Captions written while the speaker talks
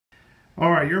All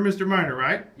right, you're Mr. Miner,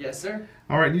 right? Yes, sir.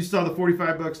 All right, you saw the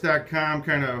 45bucks.com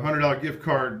kind of $100 gift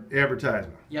card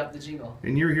advertisement. Yep, the jingle.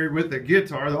 And you're here with the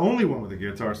guitar, the only one with a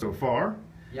guitar so far.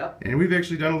 Yep. And we've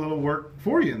actually done a little work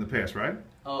for you in the past, right?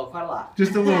 Oh, quite a lot.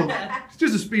 Just a little,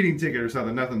 just a speeding ticket or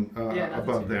something, nothing yeah,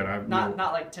 above that. Not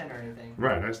like 10 or anything.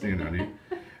 Right, I stand on you.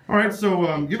 All right,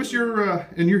 so give us your,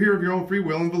 and you're here of your own free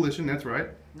will and volition, that's right?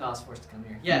 No, I was forced to come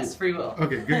here. Yes, free will.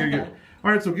 Okay, good.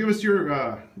 All right, so give us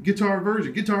your guitar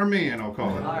version, Guitar Man, I'll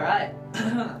call it. All right.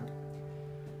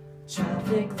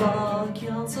 Traffic law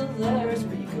counselors,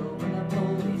 we go when the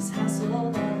police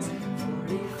hassle us.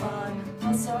 45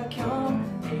 plus our count,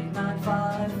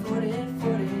 895 40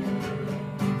 40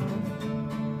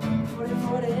 40 40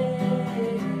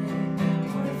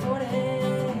 40 40.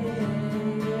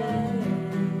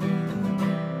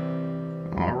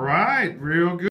 All right, real good.